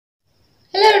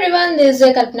everyone, this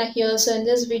is Kalpana here. So in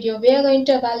this video we are going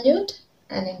to evaluate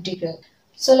an integral.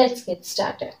 So let's get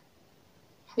started.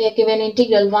 We are given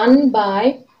integral 1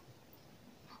 by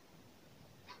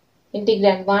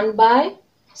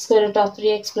square root of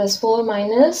 3x plus 4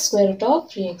 minus square root of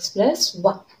 3x plus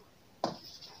 1.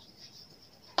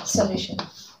 Solution.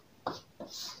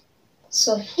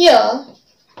 So here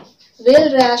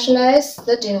we'll rationalize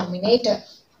the denominator.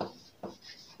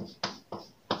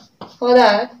 For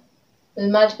that, we'll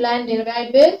multiply and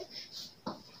divide with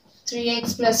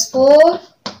 3x plus 4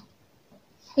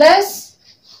 plus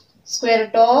square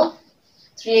root of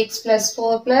 3x plus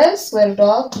 4 plus square root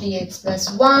of 3x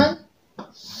plus 1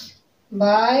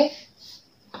 by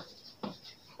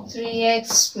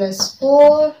 3x plus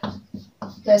 4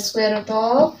 plus square root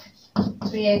of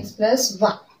 3x plus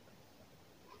 1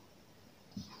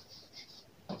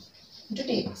 into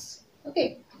dx.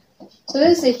 Okay. So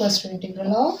this is equals to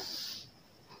integral of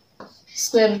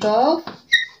square root of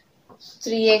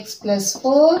 3x plus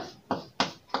 4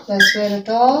 plus square root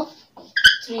of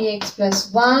 3x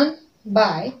plus 1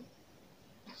 by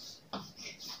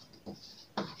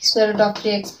square root of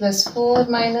 3x plus 4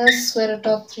 minus square root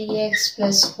of 3x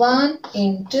plus 1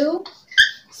 into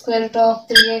square root of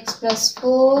 3x plus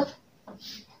 4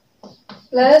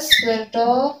 plus square root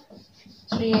of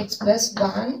 3x plus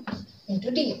 1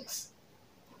 into dx.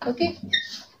 Okay.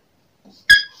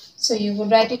 So you would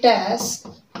write it as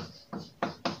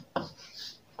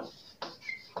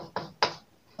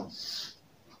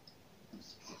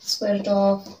square root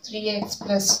of 3x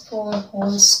plus 4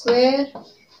 whole square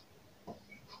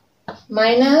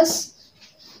minus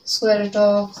square root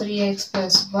of 3x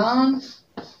plus 1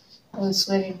 whole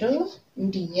square into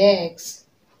dx.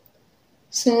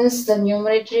 Since the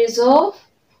numerator is of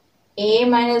a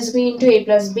minus b into a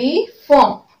plus b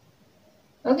form.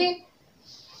 Okay.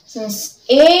 Since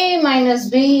a minus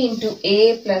b into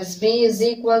a plus b is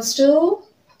equals to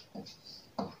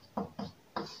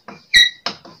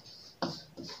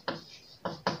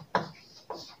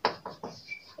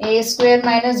a square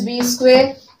minus b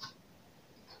square.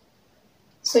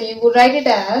 So you would write it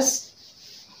as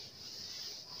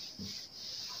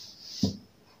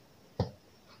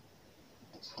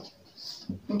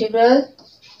integral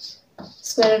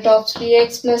square root of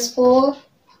 3x plus 4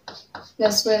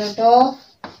 plus square root of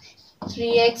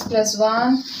 3x plus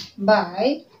 1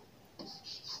 by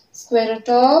square root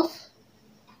of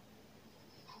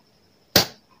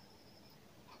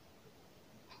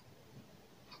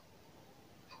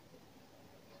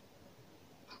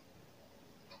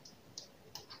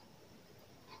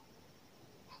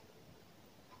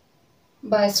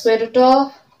square root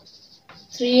of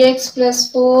 3x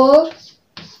plus 4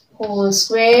 whole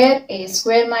square a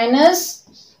square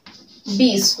minus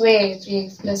b square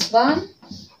 3x plus 1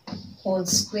 whole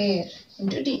square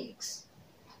into dx.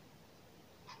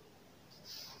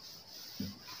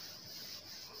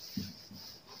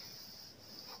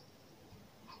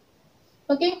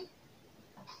 Okay.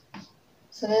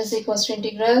 So this is equals to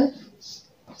integral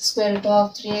square root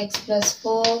of 3x plus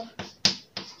 4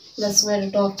 plus square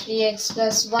root of 3x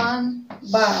plus 1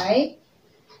 by,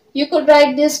 you could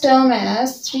write this term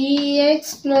as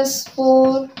 3x plus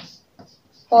 4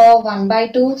 power 1 by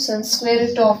 2, since square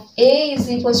root of a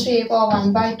is equals to a power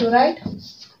 1 by 2, right?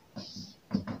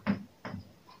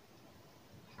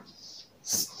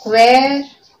 Square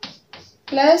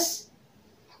plus,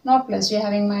 not plus, we are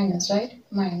having minus, right?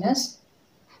 Minus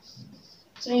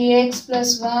 3x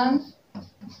plus 1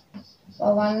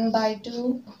 power 1 by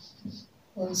 2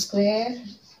 whole square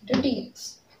to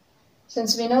dx.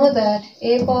 Since we know that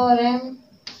a power m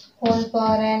whole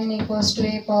power n equals to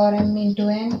a power m into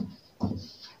n.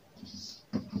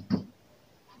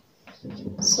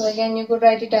 So again you could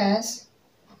write it as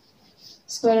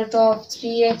square root of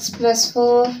 3x plus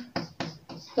 4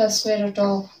 plus square root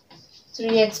of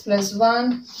 3x plus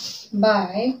 1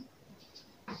 by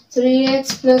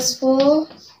 3x plus 4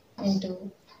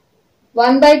 into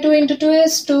 1 by 2 into 2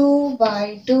 is 2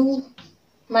 by 2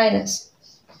 minus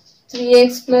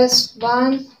 3x plus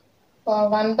 1 power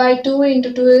 1 by 2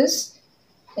 into 2 is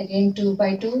again 2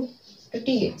 by 2 to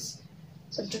dx.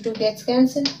 So 2 gets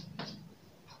cancelled.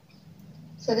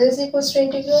 So this is equals to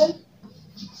integral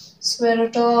square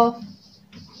root of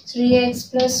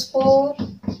 3x plus 4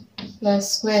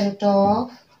 plus square root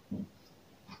of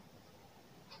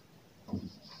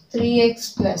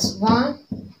 3x plus 1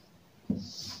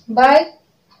 by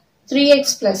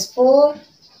 3x plus 4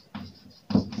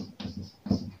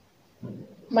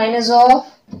 minus of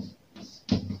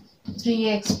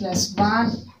 3x plus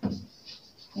 1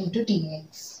 into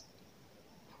dx.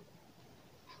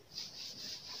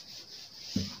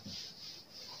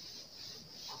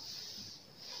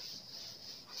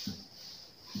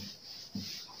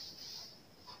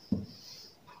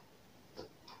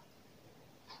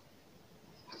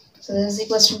 So this is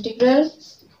equals to integral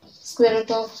square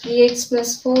root of 3x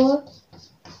plus 4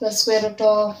 plus square root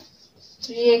of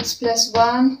 3x plus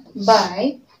 1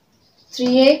 by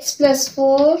 3x plus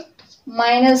 4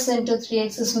 minus into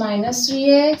 3x is minus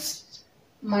 3x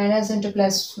minus into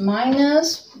plus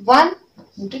minus 1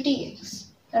 into dx.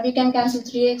 Now we can cancel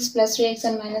 3x plus 3x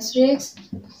and minus 3x.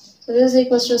 So this is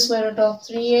equals to square root of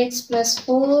 3x plus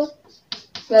 4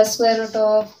 plus square root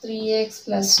of 3x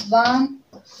plus 1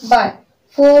 by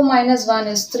 4 minus 1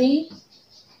 is 3.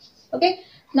 Okay.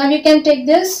 Now we can take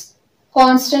this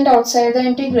constant outside the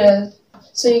integral.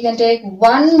 So you can take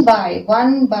 1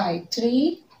 by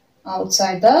 3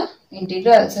 outside the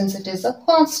integral since it is a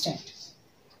constant.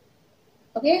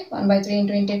 Okay. 1 by 3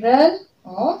 into integral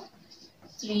of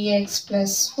 3x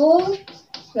plus 4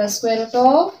 plus square root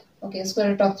of, square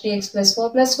root of 3x plus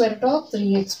 4 plus square root of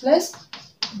 3x plus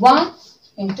 1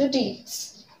 into dx.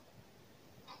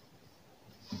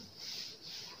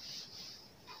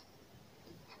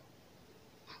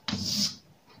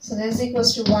 So this is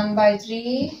equals to 1 by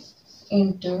 3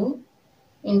 into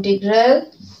integral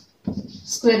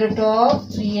square root of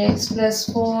 3x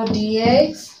plus 4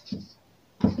 dx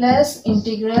plus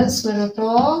integral square root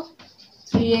of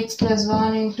 3x plus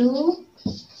 1 into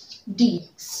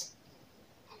dx.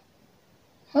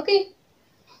 Okay,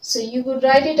 so you could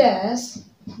write it as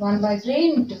 1 by 3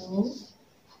 into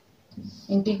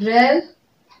integral,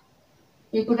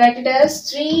 you could write it as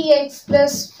 3x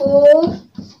plus 4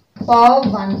 power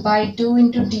 1 by 2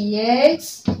 into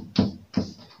dx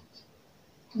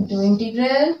into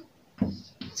integral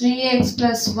 3x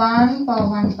plus 1 power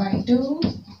 1 by 2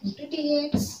 into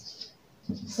dx,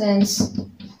 since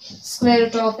square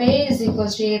root of a is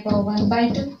equals to a power 1 by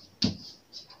 2.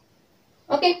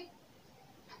 Okay.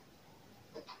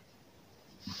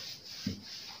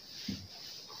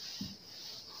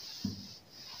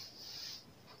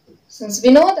 Since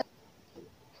we know that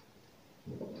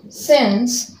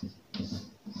since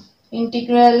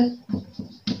integral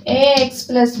ax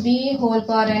plus b whole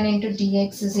power n into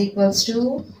dx is equals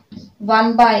to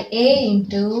 1 by a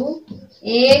into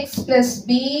ax plus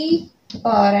b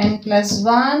power n plus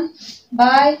 1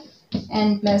 by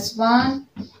n plus 1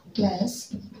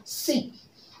 plus c.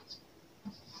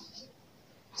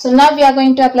 So now we are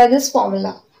going to apply this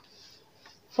formula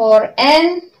for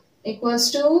n equals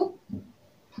to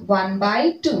 1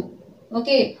 by 2.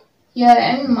 Okay, here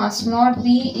n must not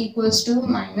be equals to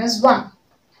minus 1.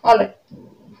 Alright.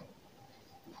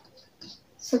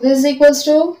 So this is equals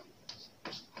to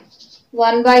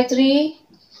 1 by 3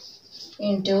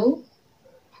 into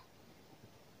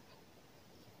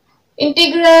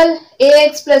integral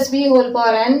ax plus b whole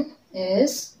power n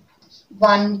is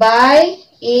 1 by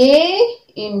a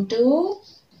into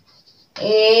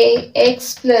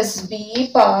ax plus b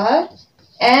power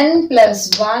n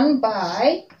plus 1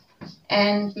 by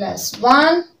n plus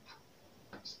 1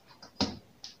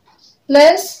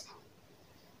 plus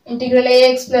integral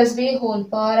ax plus b whole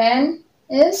power n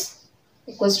is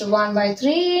equals to 1 by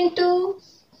 3 into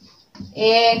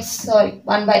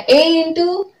 1 by a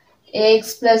into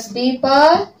ax plus b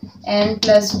power n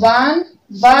plus 1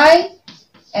 by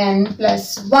n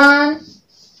plus 1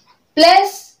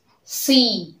 plus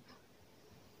c.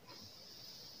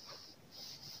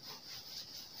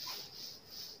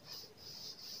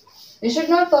 We should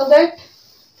not forget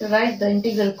to write the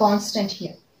integral constant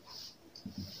here.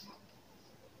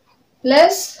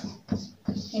 Plus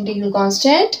integral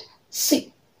constant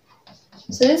c.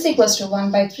 So this is equals to 1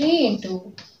 by 3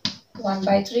 into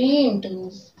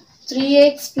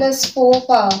 3x plus 4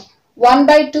 power 1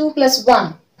 by 2 plus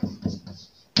 1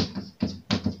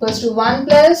 equals to 1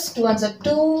 plus 2 ones are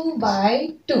 2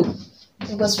 by 2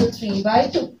 equals to 3 by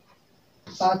 2.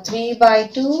 Power 3 by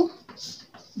 2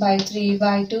 by 3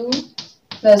 by 2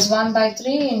 plus 1 by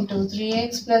 3 into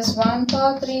 3x plus 1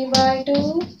 power 3 by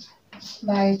 2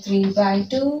 by 3 by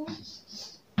 2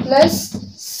 plus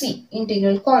c,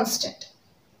 integral constant.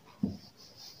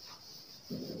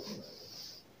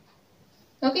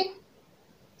 Okay,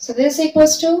 so this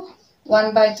equals to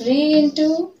 1 by 3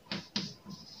 into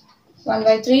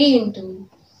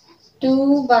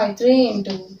 2 by 3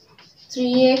 into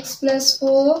 3x plus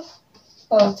 4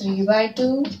 or 3 by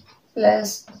 2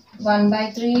 plus 1 by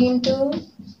 3 into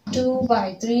 2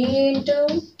 by 3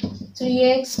 into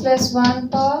 3x plus 1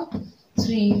 power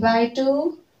 3 by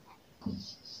 2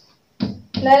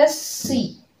 plus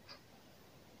c.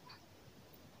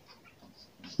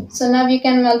 So now we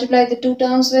can multiply the two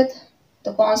terms with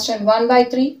the constant 1 by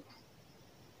 3.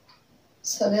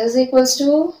 So this is equals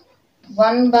to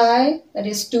 1 by, that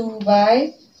is 2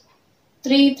 by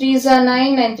 3 3s are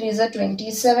 9, 9 3s are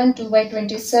 27, 2 by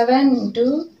 27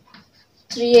 into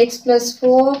 3x plus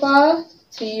 4 power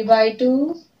 3 by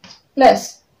 2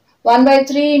 plus 1 by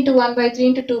 3 into 1 by 3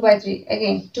 into 2 by 3.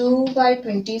 Again 2 by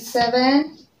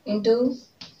 27 into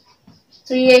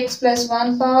 3x plus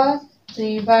 1 power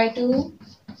 3 by 2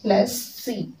 plus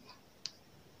c.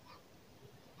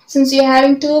 Since you are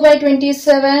having 2 by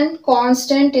 27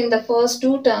 constant in the first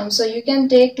two terms, so you can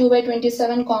take 2 by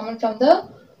 27 common from the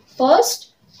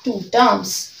first two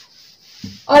terms.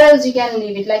 Or else you can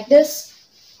leave it like this.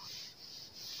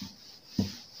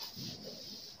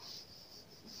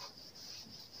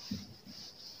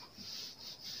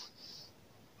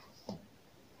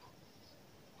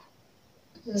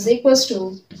 This is equals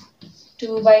to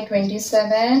 2 by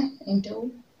 27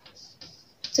 into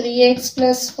 3x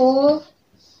plus 4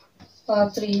 power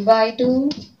 3 by 2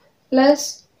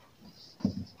 plus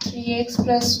 3x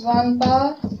plus 1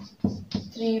 power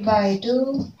 3 by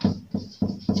 2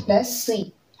 plus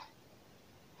c.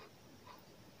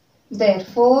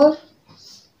 Therefore,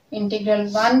 integral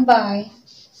 1 by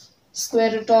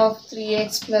square root of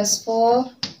 3x plus 4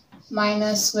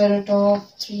 minus square root of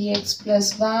 3x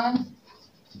plus 1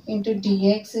 into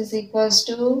dx is equals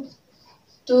to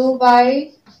 2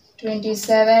 by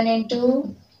 27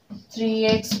 into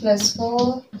 3x plus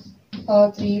 4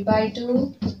 or 3 by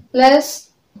 2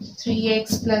 plus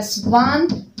 3x plus 1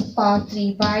 power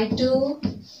 3 by 2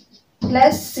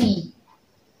 plus c.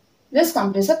 This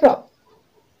completes the problem.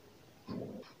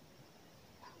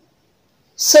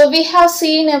 So we have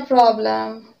seen a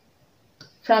problem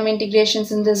from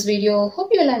integrations in this video. Hope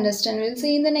you will understand. We'll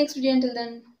see you in the next video. Until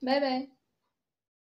then, bye bye.